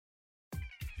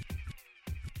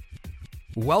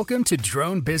Welcome to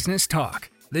Drone Business Talk,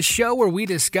 the show where we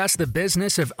discuss the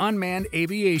business of unmanned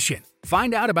aviation.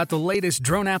 Find out about the latest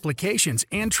drone applications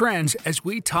and trends as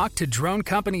we talk to drone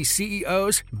company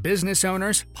CEOs, business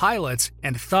owners, pilots,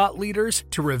 and thought leaders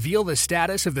to reveal the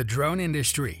status of the drone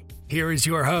industry. Here is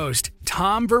your host,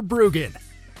 Tom Verbruggen.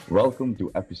 Welcome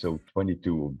to episode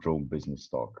 22 of Drone Business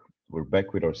Talk. We're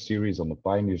back with our series on the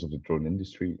pioneers of the drone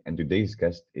industry, and today's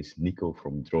guest is Nico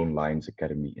from Drone Lions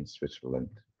Academy in Switzerland.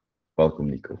 Welcome,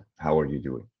 Nico. How are you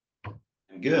doing?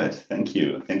 I'm good. Thank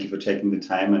you. Thank you for taking the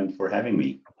time and for having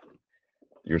me.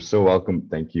 You're so welcome.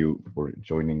 Thank you for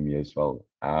joining me as well.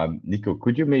 Nico,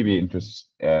 could you maybe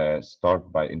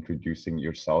start by introducing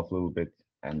yourself a little bit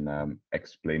and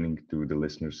explaining to the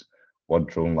listeners what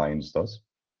Drone Lions does?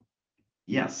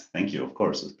 Yes, thank you. Of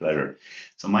course, it's a pleasure.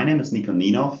 So my name is Nico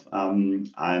Ninov.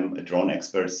 I'm a drone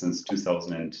expert since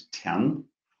 2010.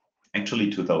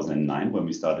 Actually 2009 when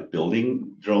we started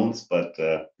building drones, but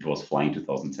it was flying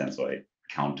 2010, so I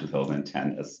count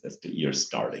 2010 as the year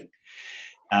starting.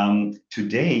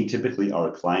 Today, typically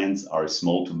our clients are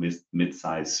small to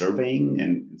mid-sized surveying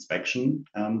and inspection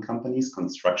companies,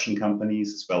 construction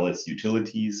companies, as well as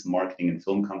utilities, marketing and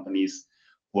film companies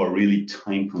who are really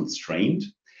time constrained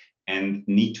and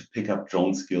need to pick up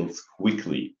drone skills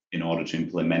quickly in order to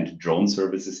implement drone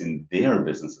services in their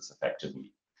businesses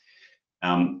effectively.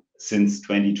 Since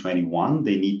 2021,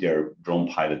 they need their drone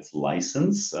pilot's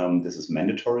license. This is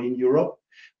mandatory in Europe,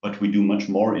 but we do much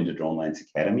more in the Drone Lions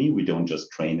Academy. We don't just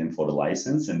train them for the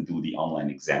license and do the online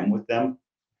exam with them.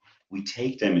 We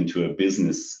take them into a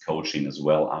business coaching as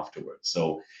well afterwards.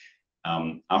 So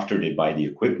after they buy the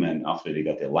equipment, after they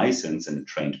got their license and a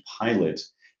trained pilot,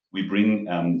 we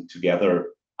bring together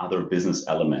other business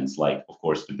elements, like, of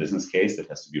course, the business case that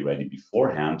has to be ready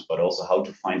beforehand, but also how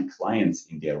to find clients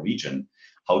in their region,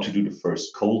 how to do the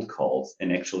first cold calls,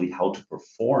 and actually how to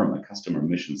perform a customer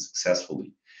mission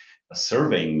successfully. A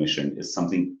surveying mission is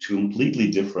something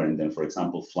completely different than, for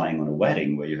example, flying on a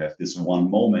wedding, where you have this one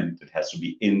moment that has to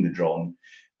be in the drone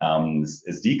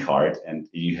SD card, and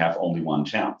you have only one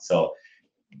chance. So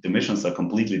the missions are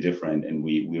completely different, and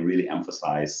we really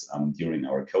emphasize during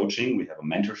our coaching. We have a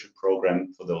mentorship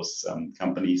program for those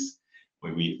companies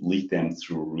where we lead them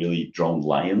through really drone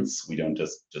lions. We don't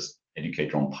just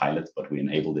educate drone pilots, but we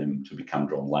enable them to become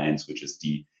drone lions, which is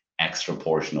the extra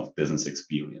portion of business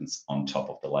experience on top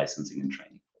of the licensing and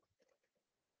training.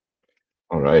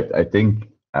 All right. I think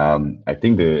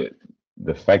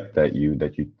the fact that you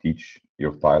teach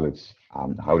your pilots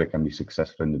how they can be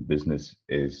successful in the business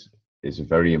is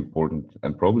very important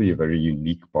and probably a very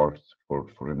unique part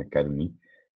for an academy,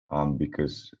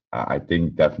 because I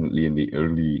think definitely in the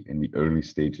early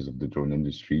stages of the drone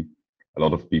industry, a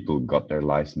lot of people got their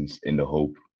license in the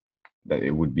hope that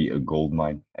it would be a gold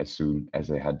mine as soon as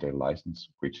they had their license,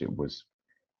 which it was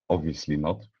obviously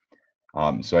not.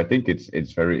 So I think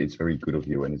it's very good of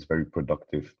you, and it's very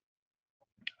productive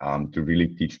to really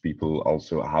teach people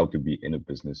also how to be in a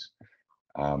business,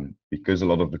 because a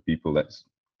lot of the people that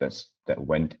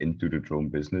went into the drone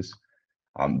business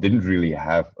didn't really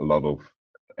have a lot of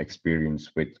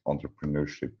experience with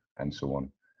entrepreneurship and so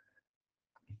on.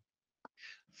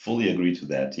 Fully agree to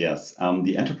that. Yes.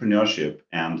 The entrepreneurship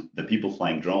and the people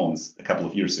flying drones a couple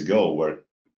of years ago were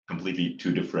completely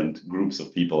two different groups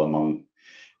of people. Among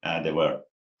there were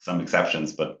some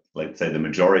exceptions, but let's say the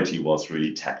majority was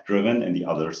really tech driven and the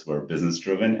others were business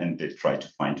driven, and they tried to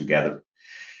find together.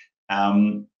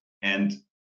 And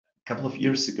a couple of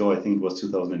years ago, I think it was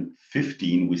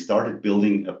 2015, we started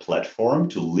building a platform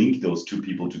to link those two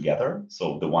people together.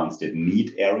 So the ones that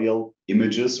need aerial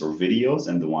images or videos,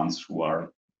 and the ones who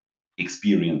are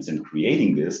experienced in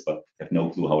creating this, but have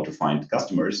no clue how to find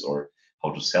customers or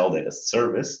how to sell that as a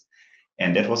service.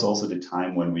 And that was also the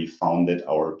time when we founded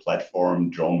our platform,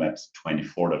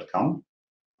 dronemaps24.com.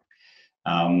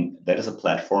 That is a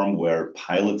platform where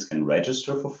pilots can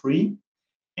register for free.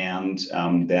 And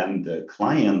then the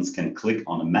clients can click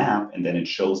on a map, and then it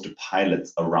shows the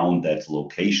pilots around that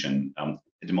location. At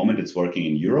the moment, it's working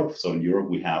in Europe. So in Europe,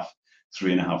 we have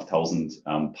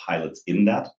 3,500 pilots in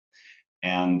that.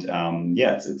 And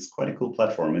it's quite a cool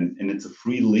platform. And it's a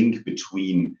free link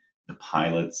between the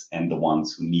pilots and the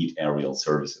ones who need aerial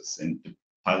services. And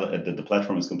the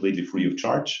platform is completely free of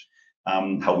charge.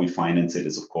 How we finance it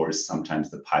is, of course, sometimes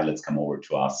the pilots come over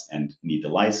to us and need the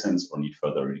license or need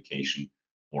further education,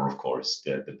 or of course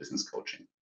the business coaching.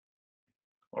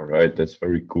 All right, that's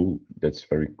very cool.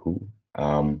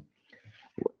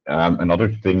 Another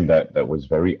thing that was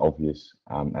very obvious,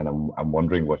 and I'm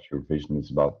wondering what your vision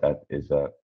is about that, is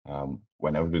that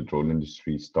whenever the drone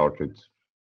industry started,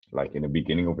 like in the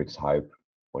beginning of its hype,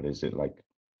 what is it, like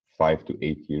 5 to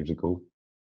 8 years ago,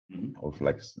 of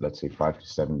like, let's say 5 to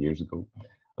 7 years ago,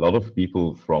 a lot of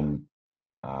people from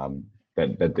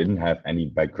that didn't have any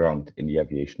background in the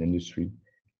aviation industry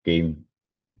came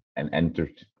and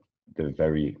entered the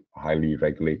very highly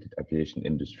regulated aviation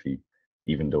industry,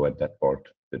 even though at that part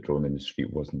the drone industry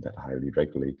wasn't that highly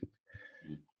regulated.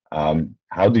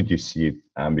 How did you see it?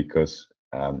 Because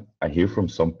I hear from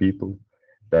some people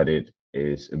that it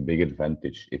is a big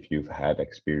advantage if you've had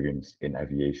experience in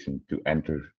aviation to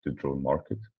enter the drone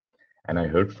market. And I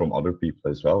heard from other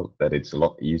people as well that it's a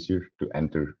lot easier to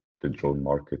enter the drone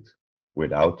market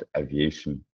without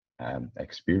aviation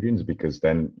experience, because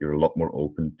then you're a lot more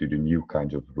open to the new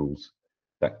kinds of rules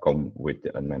that come with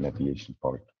the unmanned aviation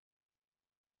part.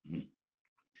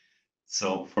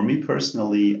 So for me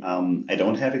personally, I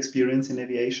don't have experience in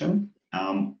aviation.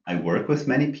 I work with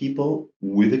many people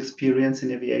with experience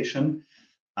in aviation,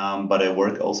 but I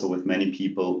work also with many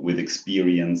people with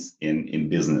experience in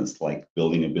business, like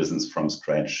building a business from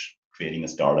scratch, creating a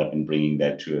startup and bringing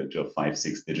that to a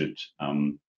 5-6 digit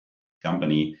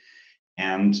company.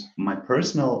 And my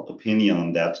personal opinion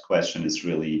on that question is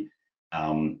really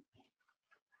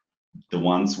the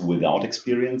ones without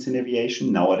experience in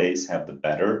aviation nowadays have the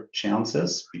better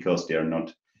chances because they're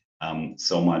not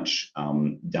so much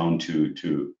down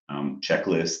to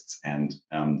checklists and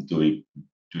doing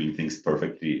things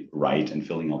perfectly right and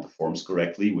filling out the forms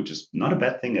correctly, which is not a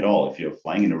bad thing at all. If you're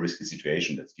flying in a risky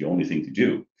situation, that's the only thing to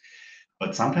do.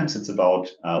 But sometimes it's about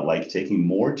like taking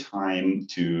more time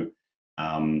to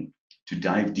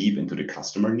dive deep into the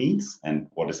customer needs and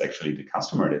what is actually the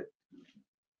customer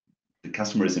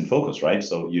is in focus, right?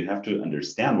 So you have to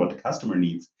understand what the customer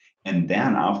needs and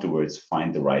then afterwards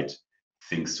find the right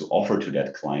things to offer to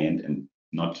that client and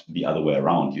not the other way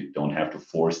around. You don't have to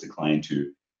force the client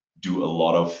to do a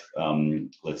lot of,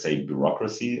 let's say,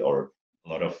 bureaucracy or a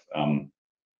lot of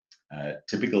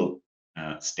typical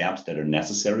steps that are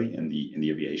necessary in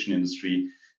the aviation industry,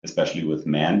 especially with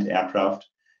manned aircraft.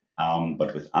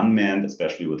 But with unmanned,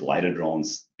 especially with lighter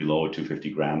drones below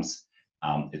 250 grams,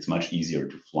 it's much easier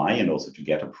to fly and also to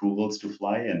get approvals to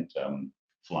fly and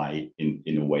fly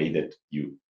in a way that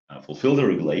you fulfill the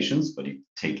regulations, but you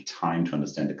take time to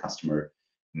understand the customer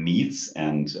needs.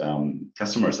 And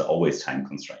customers are always time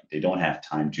constrained. They don't have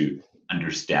time to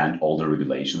understand all the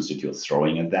regulations that you're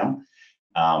throwing at them.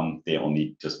 They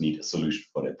only just need a solution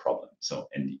for their problem. So,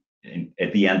 and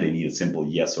at the end, they need a simple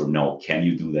yes or no. Can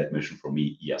you do that mission for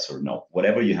me? Yes or no.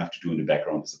 Whatever you have to do in the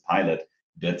background as a pilot,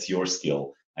 that's your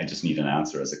skill. I just need an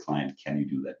answer as a client. Can you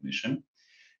do that mission?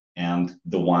 And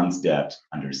the ones that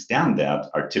understand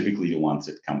that are typically the ones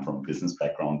that come from a business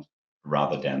background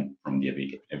rather than from the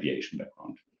aviation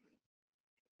background.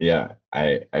 Yeah,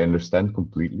 I understand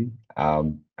completely.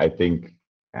 I think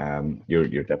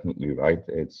you're definitely right.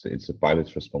 It's a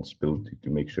pilot's responsibility to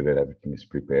make sure that everything is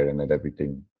prepared and that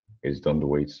everything is done the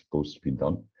way it's supposed to be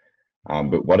done.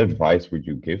 But what advice would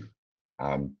you give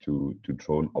to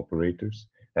drone operators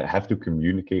that have to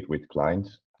communicate with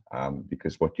clients?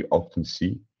 Because what you often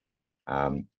see,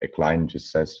 a client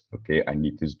just says, "Okay, I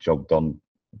need this job done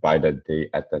by that day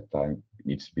at that time. It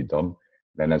needs to be done."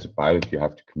 Then as a pilot, you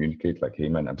have to communicate like, "Hey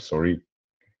man, I'm sorry,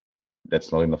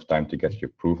 that's not enough time to get your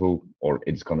approval, or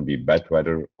it's going to be bad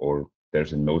weather, or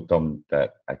there's a note on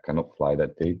that I cannot fly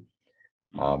that day."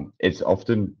 It's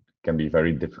often can be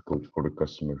very difficult for the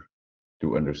customer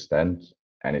to understand,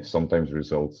 and it sometimes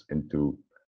results into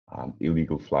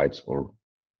illegal flights or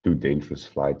too dangerous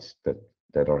flights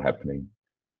that are happening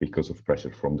because of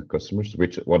pressure from the customers.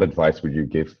 What advice would you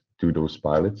give to those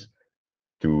pilots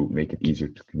to make it easier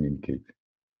to communicate?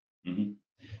 Mm-hmm.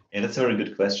 Yeah, that's a very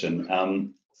good question.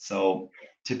 So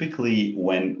typically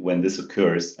when this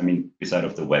occurs, I mean, beside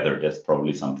of the weather, that's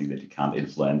probably something that you can't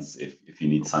influence if you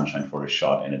need sunshine for a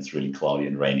shot and it's really cloudy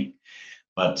and raining.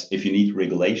 But if you need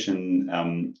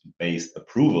regulation based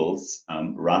approvals,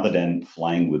 rather than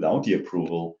flying without the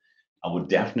approval, I would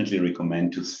definitely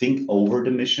recommend to think over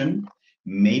the mission.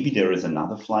 Maybe there is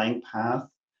another flying path.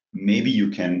 Maybe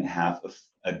you can have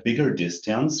a bigger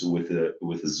distance with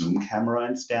a zoom camera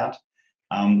instead.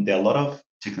 There are a lot of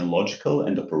technological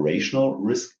and operational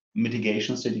risk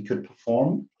mitigations that you could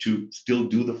perform to still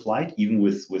do the flight, even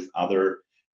with other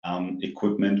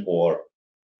equipment or,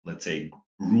 let's say,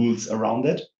 rules around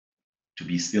it, to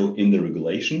be still in the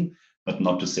regulation, but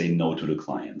not to say no to the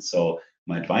client. So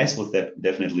my advice would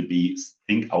definitely be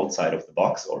think outside of the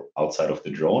box or outside of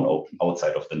the drone or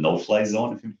outside of the no-fly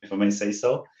zone, if I may say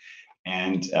so,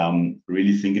 and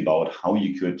really think about how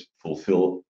you could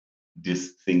fulfill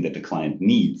this thing that the client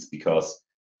needs. Because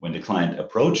when the client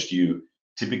approached you,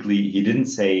 typically he didn't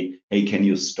say, "Hey, can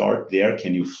you start there?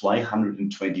 Can you fly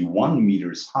 121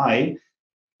 meters high?"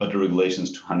 but the regulation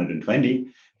is 220.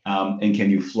 And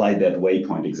can you fly that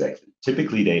waypoint exactly?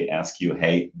 Typically, they ask you,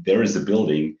 hey, there is a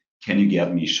building. Can you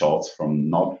get me shots from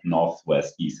north,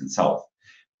 west, east, and south?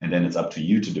 And then it's up to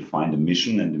you to define the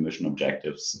mission and the mission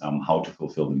objectives, how to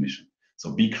fulfill the mission.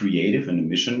 So be creative in the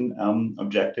mission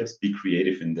objectives. Be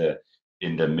creative in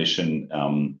the mission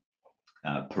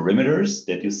perimeters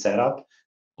that you set up,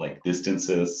 like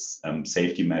distances,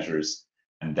 safety measures,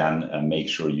 and then make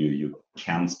sure you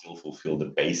can still fulfill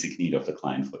the basic need of the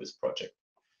client for this project.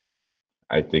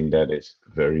 I think that is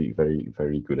very, very,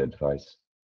 very good advice.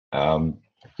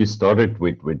 You started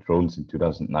with drones in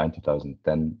 2009,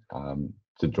 2010.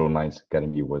 The Drone Lines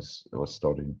Academy was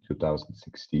started in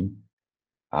 2016.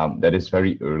 That is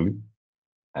very early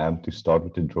to start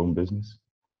with the drone business.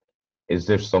 Is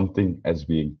there something as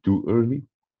being too early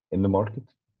in the market?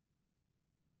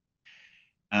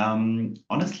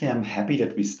 Honestly, I'm happy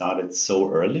that we started so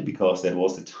early, because there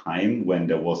was a time when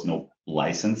there was no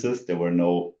licenses, there were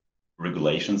no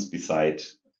regulations beside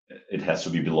it has to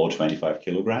be below 25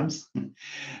 kilograms.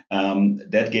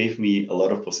 That gave me a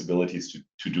lot of possibilities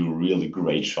to do really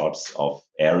great shots of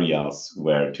areas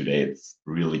where today it's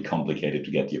really complicated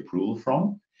to get the approval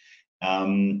from.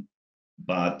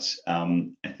 But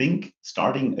I think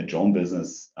starting a drone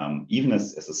business, even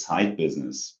as a side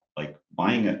business, like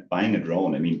buying a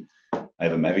drone. I mean, I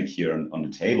have a Mavic here on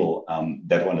the table.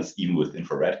 That one is even with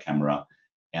infrared camera.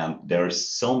 And there are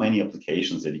so many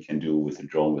applications that you can do with a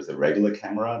drone with a regular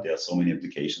camera. There are so many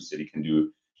applications that you can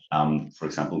do, for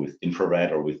example, with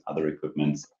infrared or with other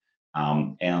equipments.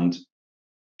 And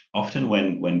often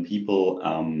when people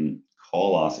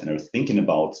call us and are thinking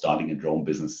about starting a drone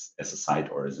business as a side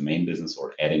or as a main business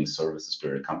or adding services to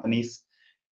their companies,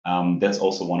 that's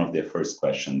also one of their first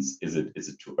questions. Is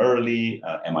it too early?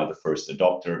 Am I the first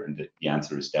adopter? And the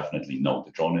answer is definitely no.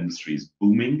 The drone industry is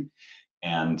booming,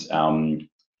 and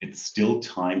it's still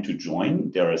time to join.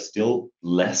 There are still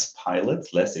less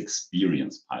pilots, less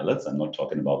experienced pilots. I'm not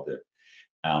talking about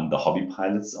the hobby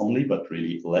pilots only, but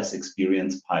really less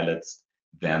experienced pilots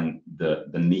than the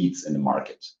needs in the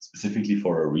market. Specifically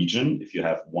for a region, if you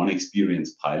have one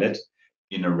experienced pilot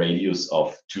in a radius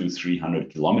of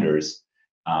 200-300 kilometers,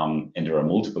 and there are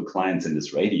multiple clients in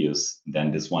this radius,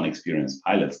 then this one experienced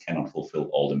pilot cannot fulfill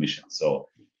all the missions. So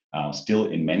still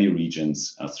in many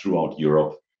regions throughout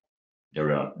Europe,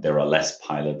 there are less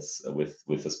pilots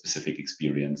with a specific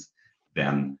experience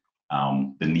than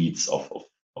the needs of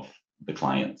the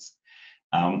clients.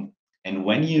 And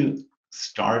when you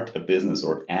start a business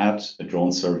or add a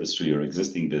drone service to your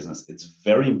existing business, it's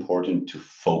very important to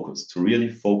really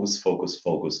focus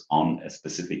on a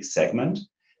specific segment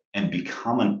and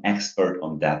become an expert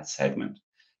on that segment.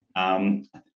 I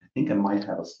think I might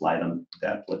have a slide on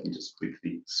that. Let me just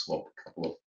quickly swap a couple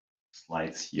of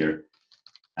slides here.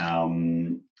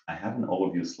 I have an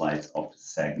overview slides of the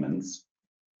segments,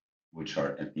 which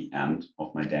are at the end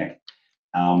of my deck.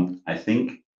 I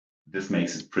think this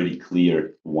makes it pretty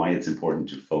clear why it's important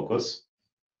to focus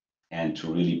and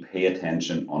to really pay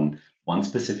attention on one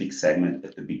specific segment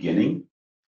at the beginning,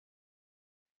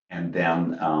 and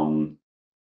then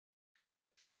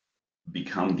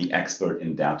become the expert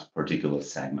in that particular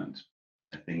segment.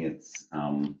 I think it's,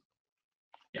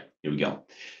 yeah, here we go.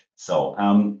 So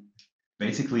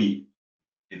basically,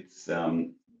 it's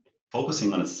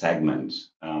focusing on a segment.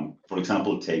 For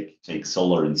example, take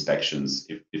solar inspections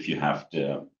if you have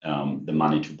the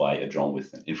money to buy a drone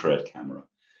with an infrared camera,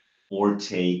 or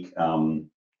take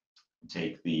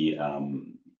the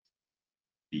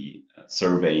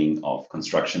surveying of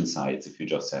construction sites if you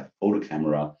just have photo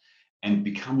camera, and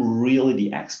become really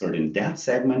the expert in that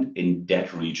segment, in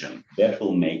that region. That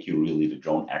will make you really the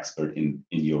drone expert in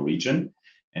your region.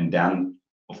 And then,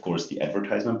 of course, the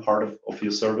advertisement part of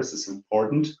your service is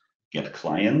important. Get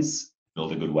clients,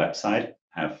 build a good website,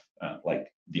 have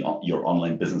your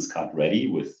online business card ready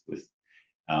with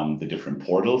the different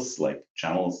portals like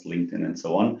channels, LinkedIn, and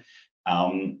so on.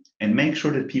 And make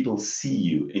sure that people see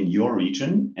you in your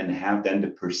region and have then the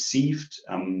perceived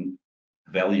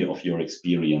value of your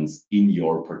experience in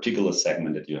your particular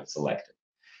segment that you have selected.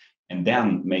 And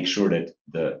then make sure that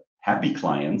the happy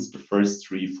clients, the first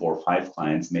 3, 4, 5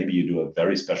 clients, maybe you do a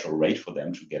very special rate for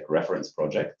them to get reference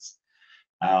projects.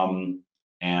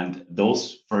 And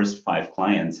those first 5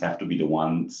 clients have to be the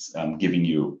ones giving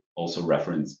you also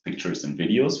reference pictures and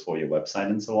videos for your website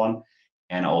and so on.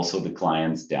 And also the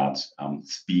clients that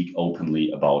speak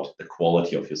openly about the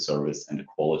quality of your service and the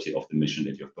quality of the mission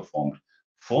that you've performed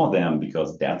for them,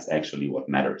 because that's actually what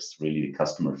matters. Really, the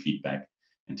customer feedback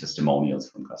and testimonials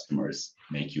from customers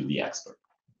make you the expert.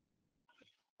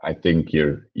 I think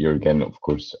you're again, of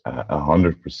course,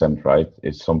 100% right.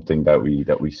 It's something that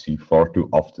we see far too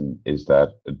often is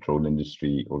that a drone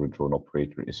industry or a drone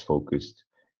operator is focused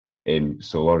in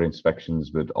solar inspections,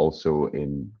 but also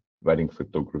in wedding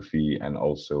photography and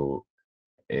also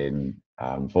in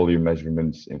volume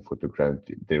measurements in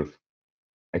photogrammetry. They're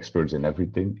experts in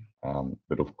everything,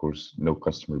 but of course, no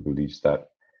customer believes that,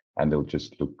 and they'll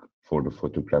just look for the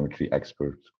photogrammetry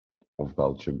expert of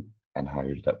Belgium and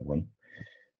hire that one.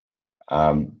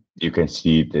 You can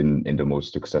see it in the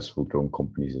most successful drone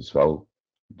companies as well.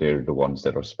 They're the ones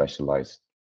that are specialized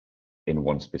in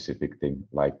one specific thing,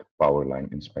 like power line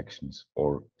inspections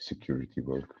or security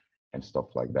work and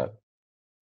stuff like that.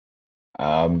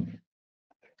 Um,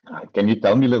 can you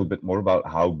tell me a little bit more about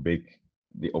how big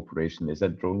the operation is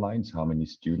at Drone Lines? How many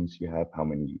students you have? How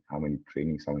many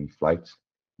trainings? How many flights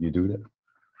you do there?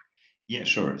 Yeah,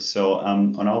 sure. So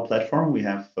on our platform, we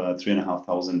have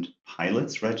 3,500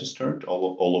 pilots registered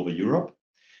all over Europe.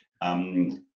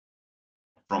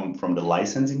 From the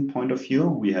licensing point of view,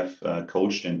 we have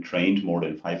coached and trained more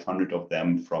than 500 of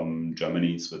them from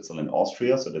Germany, Switzerland,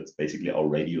 Austria. So that's basically our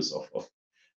radius of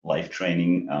live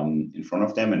training in front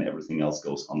of them, and everything else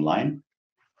goes online.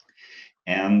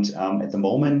 And at the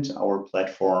moment, our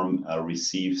platform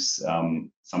receives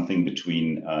something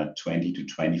between 20 to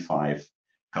 25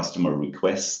 customer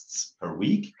requests per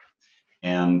week.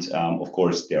 And of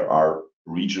course, there are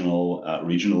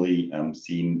regionally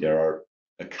seen, there are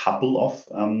a couple of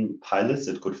pilots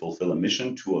that could fulfill a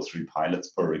mission, 2 or 3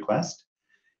 pilots per request.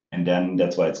 And then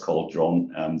that's why it's called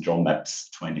Drone Maps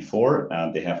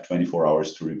 24. They have 24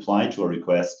 hours to reply to a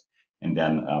request and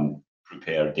then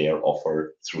prepare their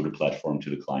offer through the platform to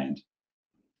the client.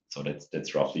 So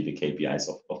that's roughly the KPIs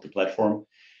of the platform.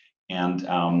 And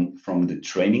from the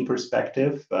training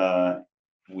perspective,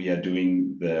 we are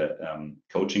doing the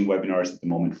coaching webinars at the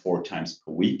moment 4 times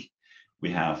per week. We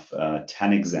have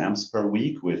 10 exams per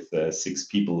week with 6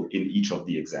 people in each of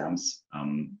the exams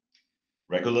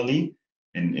regularly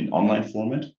in online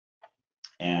format.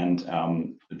 And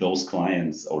those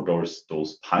clients or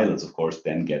those pilots, of course,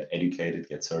 then get educated,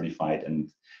 get certified, and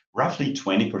roughly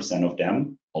 20% of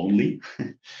them only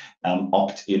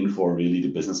opt in for really the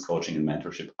business coaching and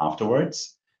mentorship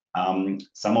afterwards.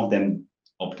 Some of them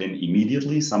opt in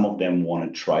immediately. Some of them want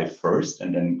to try first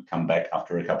and then come back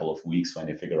after a couple of weeks when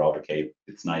they figure out, okay,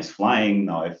 it's nice flying.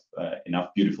 Now I've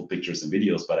enough beautiful pictures and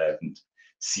videos, but I haven't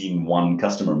seen one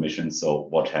customer mission. So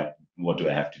what do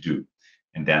I have to do?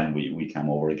 And then we come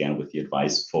over again with the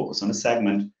advice, focus on a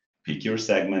segment, pick your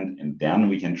segment, and then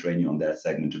we can train you on that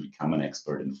segment to become an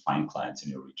expert and find clients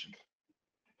in your region.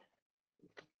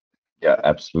 Yeah,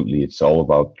 absolutely. It's all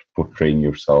about portraying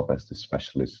yourself as the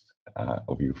specialist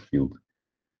of your field.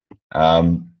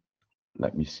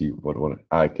 Let me see what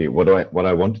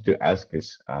I wanted to ask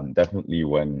is definitely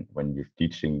when you're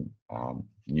teaching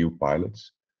new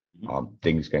pilots,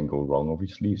 things can go wrong,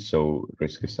 obviously. So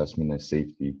risk assessment and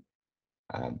safety,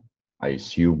 I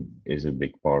assume, is a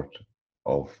big part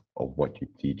of what you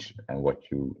teach and what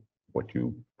you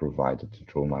provide at the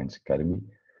Drone Lines Academy.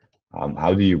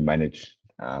 How do you manage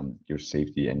your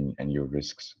safety and your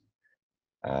risks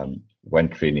when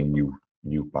training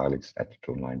new pilots at the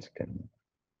Drone Lines Academy?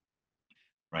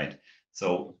 Right.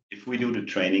 So if we do the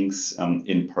trainings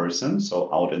in person,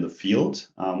 so out in the field,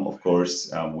 of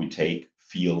course, we take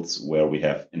fields where we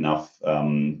have enough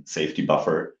safety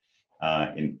buffer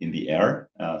in the air,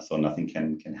 so nothing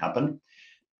can happen.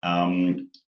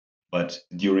 But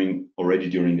already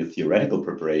during the theoretical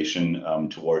preparation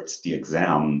towards the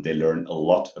exam, they learn a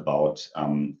lot about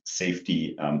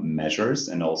safety measures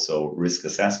and also risk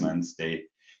assessments. They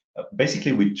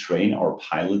basically, we train our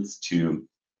pilots to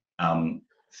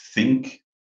think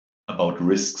about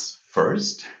risks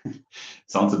first.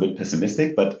 Sounds a bit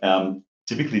pessimistic, but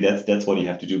typically that's what you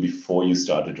have to do before you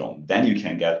start a drone. Then you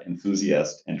can get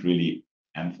enthusiastic and really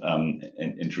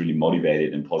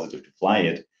motivated and positive to fly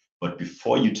it. But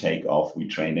before you take off, we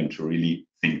train them to really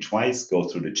think twice, go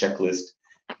through the checklist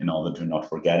in order to not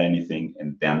forget anything,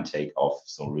 and then take off.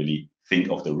 So really think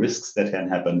of the risks that can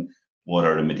happen. What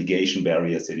are the mitigation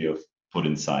barriers that you have put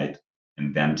inside,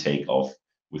 and then take off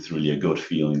with really a good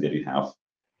feeling that you have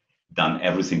done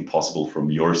everything possible from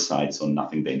your side, so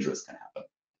nothing dangerous can happen.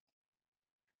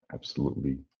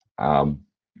 Absolutely.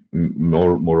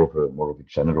 More of a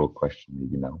general question,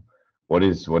 maybe now. What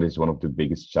is one of the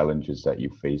biggest challenges that you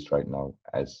face right now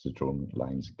as the Drone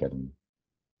Lines Academy?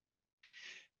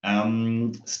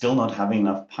 Still not having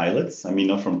enough pilots. I mean,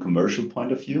 not from commercial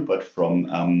point of view, but from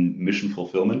mission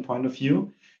fulfillment point of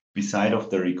view. Beside of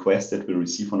the requests that we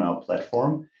receive on our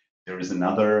platform, There is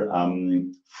another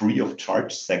free of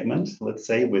charge segment, let's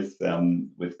say, with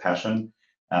Passion.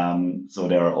 So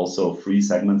there are also free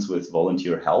segments with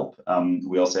volunteer help.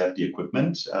 We also have the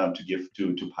equipment to give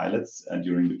to pilots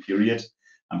during the period.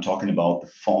 I'm talking about the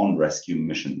fawn rescue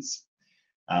missions.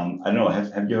 I don't know,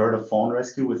 have you heard of fawn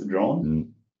rescue with a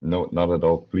drone? No, not at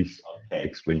all. Please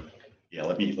explain. Yeah,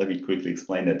 let me quickly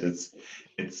explain it.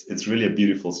 It's really a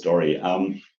beautiful story.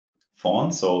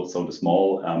 Fawn, so the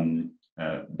small,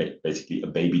 basically a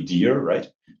baby deer, right?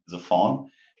 Is a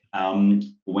fawn.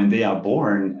 When they are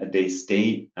born, they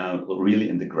stay really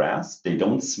in the grass. They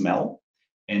don't smell,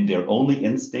 and their only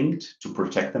instinct to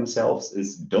protect themselves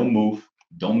is don't move,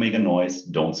 don't make a noise,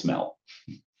 don't smell.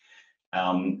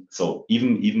 So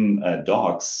even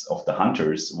dogs of the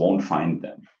hunters won't find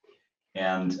them.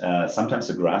 And sometimes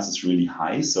the grass is really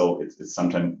high, so it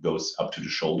sometimes goes up to the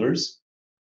shoulders.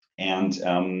 And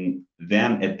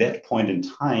then at that point in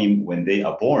time, when they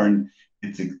are born,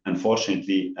 it's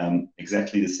unfortunately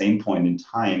exactly the same point in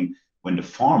time when the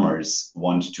farmers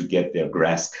want to get their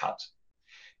grass cut.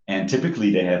 And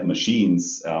typically they have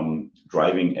machines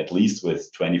driving at least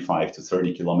with 25 to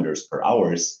 30 kilometers per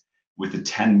hour with a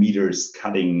 10 meters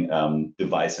cutting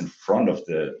device in front of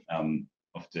the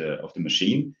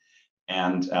machine.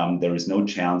 And there is no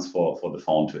chance for the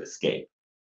fawn to escape.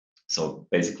 So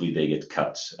basically they get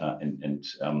cut and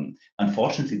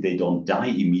unfortunately they don't die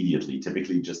immediately.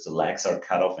 Typically just the legs are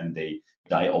cut off and they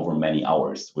die over many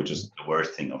hours, which is the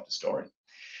worst thing of the story.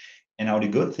 And now the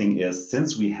good thing is,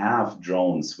 since we have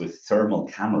drones with thermal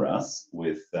cameras,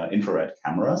 with infrared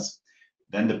cameras,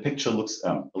 then the picture looks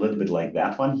a little bit like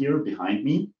that one here behind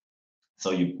me.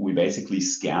 So we basically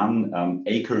scan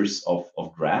acres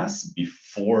of grass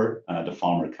before the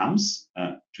farmer comes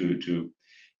to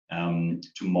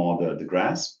mow the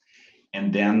grass.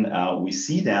 And then we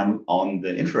see them on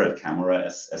the infrared camera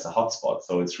as a hotspot.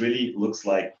 So it's really looks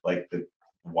like the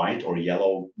white or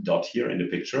yellow dot here in the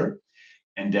picture.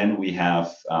 And then we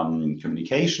have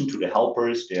communication to the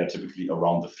helpers. They are typically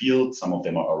around the field. Some of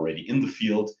them are already in the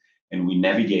field. And we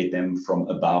navigate them from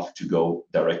above to go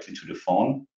directly to the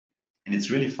fawn. And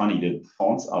it's really funny that the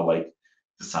fawns are like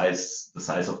the size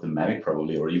of the Mavic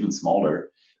probably, or even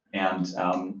smaller. And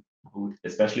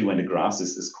especially when the grass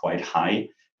is quite high,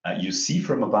 you see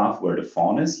from above where the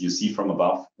fawn is, you see from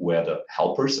above where the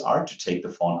helpers are to take the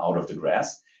fawn out of the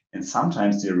grass. And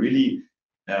sometimes they really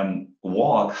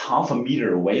walk half a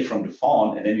meter away from the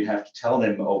fawn, and then you have to tell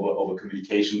them over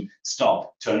communication,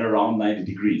 stop, turn around 90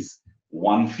 degrees,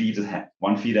 1 feet ahead,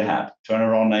 turn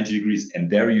around 90 degrees, and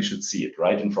there you should see it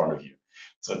right in front of you.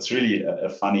 So it's really a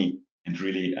funny and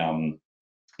really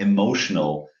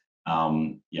emotional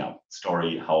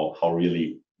story, how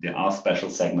really there are special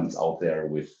segments out there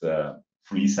with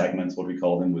free segments, what we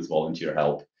call them, with volunteer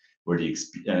help, where the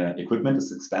equipment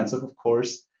is expensive, of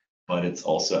course, but it's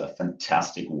also a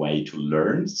fantastic way to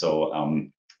learn. So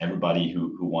everybody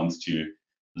who wants to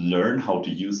learn how to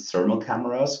use thermal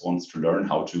cameras, wants to learn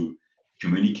how to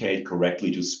communicate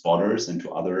correctly to spotters and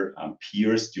to other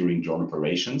peers during drone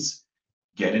operations,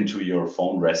 get into your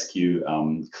fawn rescue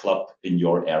club in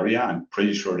your area. I'm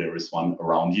pretty sure there is one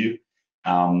around you.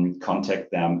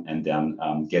 Contact them and then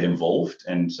get involved,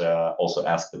 and also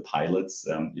ask the pilots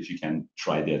if you can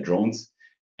try their drones.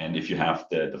 And if you have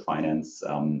the finance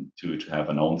to have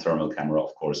an own thermal camera,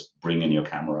 of course, bring in your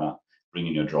camera, bring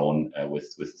in your drone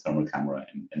with the thermal camera,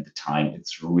 and the time,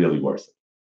 it's really worth it.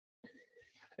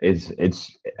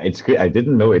 It's great. I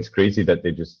didn't know it's crazy that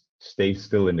they just stay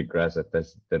still in the grass.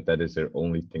 That is their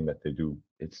only thing that they do.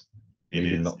 It's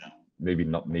maybe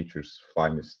not nature's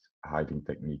finest hiding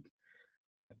technique.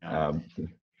 Yeah.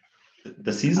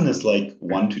 The season is like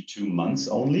 1 to 2 months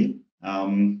only,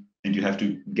 and you have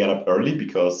to get up early,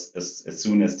 because as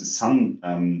soon as the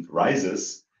sun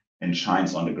rises and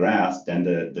shines on the grass, then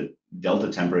the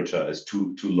delta temperature is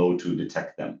too low to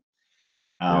detect them.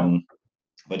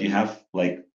 But you have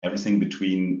like everything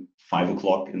between 5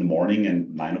 o'clock in the morning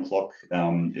and 9 o'clock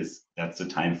that's the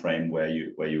time frame where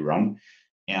you run.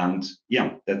 And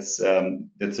yeah, that's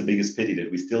the biggest pity,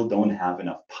 that we still don't have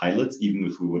enough pilots, even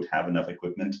if we would have enough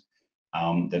equipment,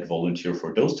 that volunteer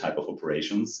for those type of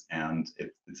operations. And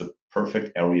it's a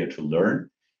perfect area to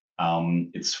learn.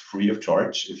 It's free of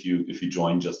charge if you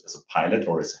join just as a pilot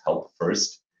or as a help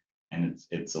first, and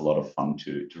it's a lot of fun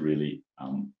to really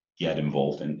get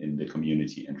involved in the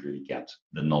community and really get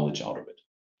the knowledge out of it.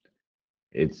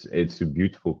 It's a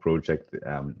beautiful project,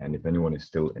 and if anyone is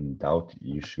still in doubt,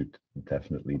 you should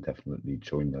definitely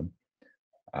join them.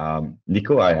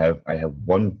 Nico, I have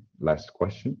one last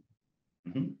question.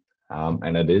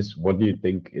 And that is, what do you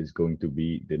think is going to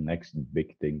be the next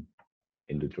big thing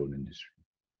in the drone industry?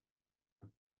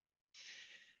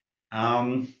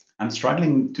 I'm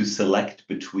struggling to select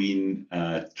between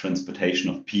transportation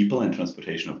of people and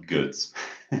transportation of goods.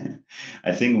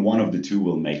 I think one of the two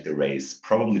will make the race.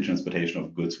 Probably transportation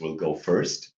of goods will go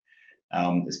first,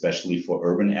 especially for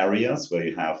urban areas where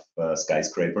you have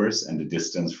skyscrapers and the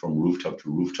distance from rooftop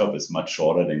to rooftop is much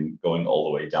shorter than going all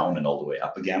the way down and all the way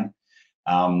up again.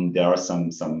 There are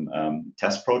some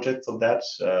test projects of that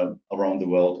around the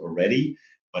world already,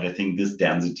 but I think this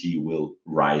density will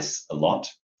rise a lot,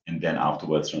 and then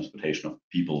afterwards, transportation of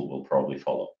people will probably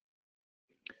follow.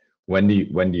 When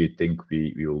do you think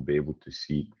we will be able to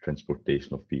see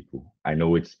transportation of people? I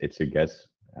know it's a guess.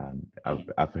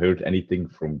 I've heard anything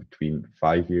from between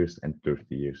 5 years and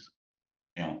 30 years.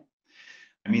 Yeah.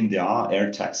 I mean, there are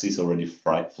air taxis already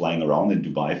flying around in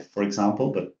Dubai, for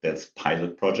example, but that's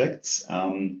pilot projects.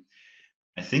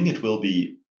 I think it will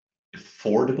be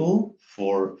affordable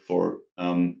for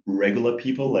regular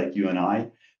people like you and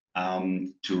I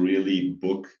to really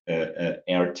book an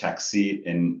air taxi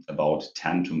in about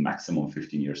 10 to maximum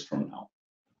 15 years from now.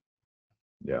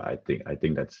 Yeah, I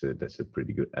think that's a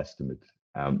pretty good estimate.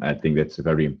 I think that's a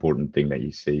very important thing that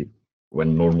you say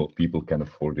when normal people can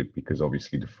afford it, because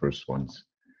obviously the first ones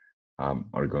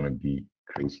are going to be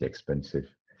crazy expensive.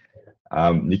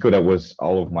 Nico, that was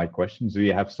all of my questions. Do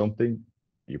you have something?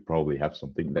 You probably have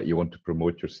something that you want to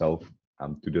promote yourself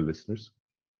to the listeners.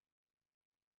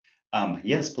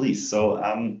 Yes, please.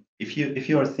 So if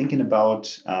you are thinking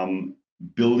about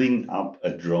building up a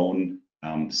drone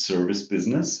service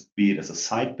business, be it as a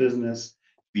side business,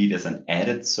 be it as an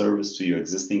added service to your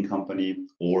existing company,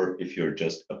 or if you're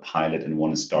just a pilot and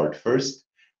want to start first,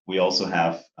 we also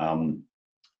have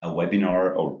a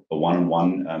webinar or a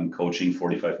one-on-one coaching,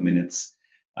 45 minutes.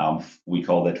 We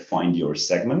call that Find Your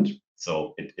Segment.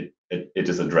 So it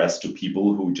is addressed to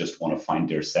people who just want to find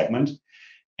their segment.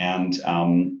 And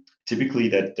typically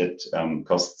that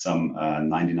costs some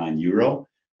 99 euro.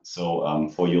 So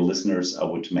for your listeners, I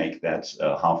would make that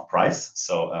half price.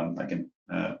 So I can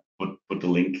put the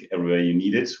link everywhere you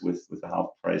need it with a half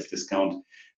price discount,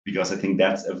 because I think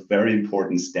that's a very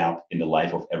important step in the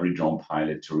life of every drone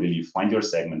pilot, to really find your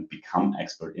segment, become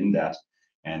expert in that,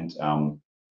 and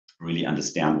really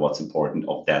understand what's important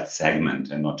of that segment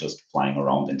and not just flying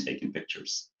around and taking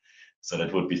pictures. So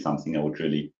that would be something I would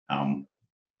really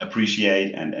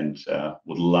appreciate and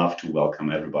would love to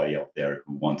welcome everybody out there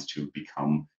who wants to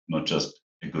become not just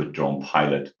a good drone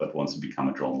pilot, but wants to become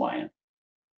a drone lion.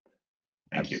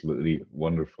 Thank Absolutely you.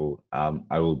 Wonderful.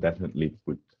 I will definitely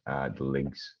put the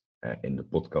links in the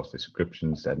podcast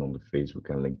descriptions and on the Facebook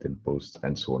and LinkedIn posts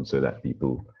and so on, so that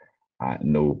people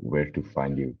know where to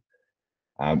find you.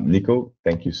 Nico,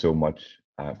 thank you so much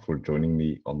for joining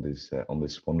me on this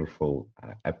wonderful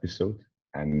episode,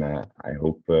 and I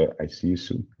hope I see you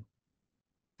soon.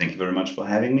 Thank you very much for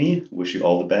having me. Wish you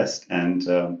all the best, and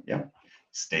yeah,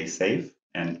 stay safe,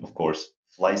 and of course,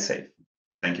 fly safe.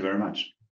 Thank you very much.